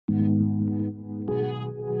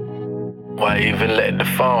Why even let the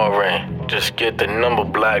phone ring? Just get the number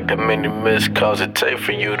blocked. How many missed calls it take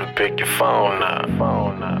for you to pick your phone up?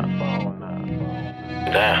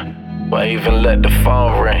 Damn. Why even let the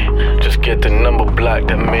phone ring? Just get the number blocked.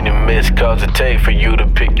 How many missed calls it take for you to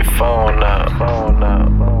pick your phone up?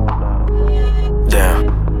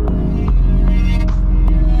 Damn.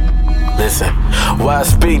 Listen, why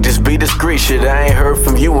speak? Just be discreet. Shit, I ain't heard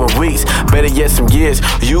from you in weeks. Better yet, some years.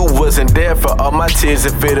 You wasn't there for all my tears.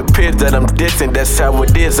 If it appears that I'm distant, that's how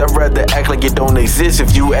it is. I'd rather act like it don't exist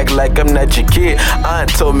if you act like I'm not your kid.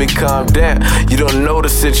 Aunt told me calm down. You don't know the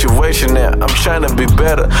situation now. I'm trying to be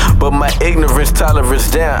better, but my ignorance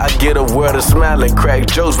tolerance down. I get a word of smile and crack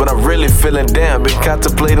jokes, but I'm really feeling down. Been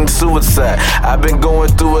contemplating suicide. I've been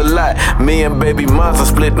going through a lot. Me and baby moms are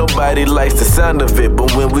split. Nobody likes the sound of it,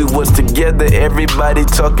 but when we was together, everybody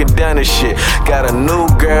talking down and shit. Got a new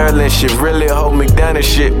girl and she really hold me down and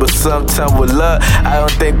shit. But sometimes with love, I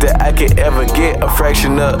don't think that I can ever get a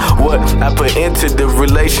fraction of what I put into the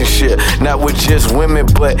relationship. Not with just women,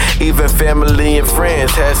 but even family and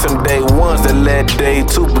friends. Had some day ones that let day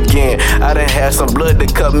two begin. I done had some blood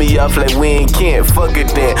that cut me off like we ain't kin. Fuck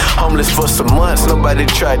it then. Homeless for some months, nobody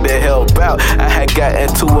tried to help out. I had got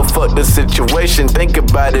into a fucked up situation. Think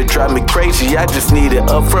about it, drive me crazy. I just needed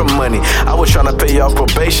upfront money. I was trying to pay off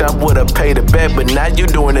probation, I would've paid it back, but now you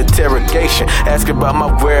doing interrogation. Asking about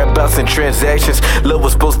my whereabouts and transactions. Love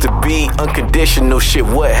was supposed to be unconditional. Shit,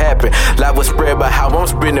 what happened? Lie was spread about how I'm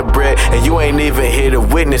spending bread, and you ain't even here to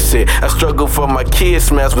witness it. I struggle for my kids,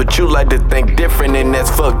 smells, but you like to think different, and that's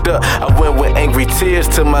fucked up. I went with angry tears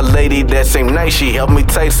to my lady that same night. She helped me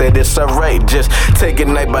tight, said it's alright, just take it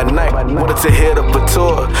night by night. Wanted to hit up a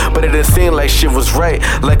tour, but it didn't seem like shit was right.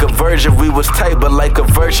 Like a virgin, we was tight, but like a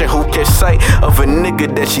virgin who catch sight of a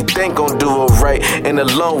nigga that she think gon' do alright. In the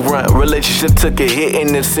long run, relationship took a hit,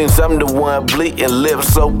 and it seems I'm the one bleeding.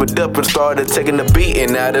 Lips opened up and started taking the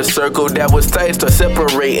beating. Now the circle that was tight start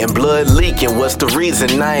separating, blood leaking. What's the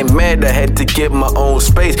reason? I ain't mad, I had to get my own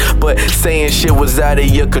space, but saying shit was out of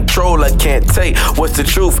your control, I can't take. What's the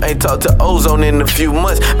truth? Ain't talked to Ozone in a few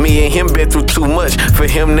months. Me and him been through too much for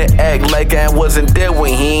him to act like I wasn't there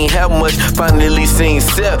when he ain't have much. Finally seen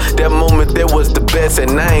Seth, that moment there was the best,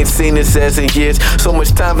 and I ain't seen it since in years. So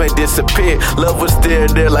much time had disappeared. Love was still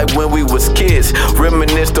there like when we was kids.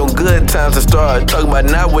 Reminisced on good times and started talking about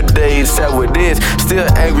nowadays how it is. Still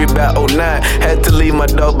angry about 09. Had to leave my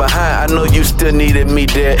dog behind. I know you still needed me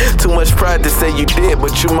there. Too much pride to say you did,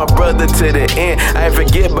 but you my brother to the end. I ain't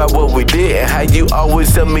forget about what we did and how you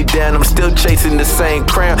always held me down. I'm still chasing the same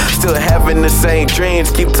crown, still having the same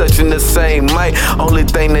dreams, keep touching the same mic. Only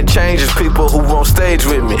thing that changes people who on stage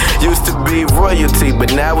with me. Used to be royalty,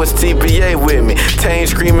 but now it's TBA with me. Tane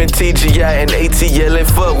screaming TGI and AT yelling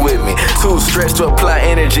fuck with me. Too stressed to apply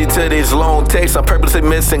energy to these long texts. I'm purposely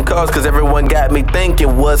missing calls cause everyone got me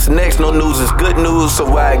thinking what's next. No news is good news, so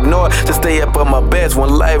I ignore to stay up on my best. When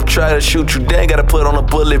life try to shoot you down, gotta put on a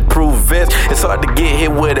bulletproof vest. It's hard to get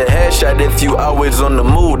hit with a headshot if you always on the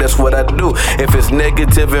move. That's what I do. If it's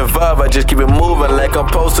negative involved, I just keep it moving like I'm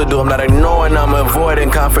supposed to do. I'm not ignoring, I'm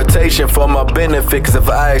avoiding confrontation for my benefit. Cause if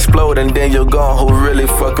I explode and then you're gone, who really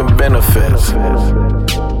fucking benefits?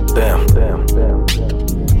 Damn.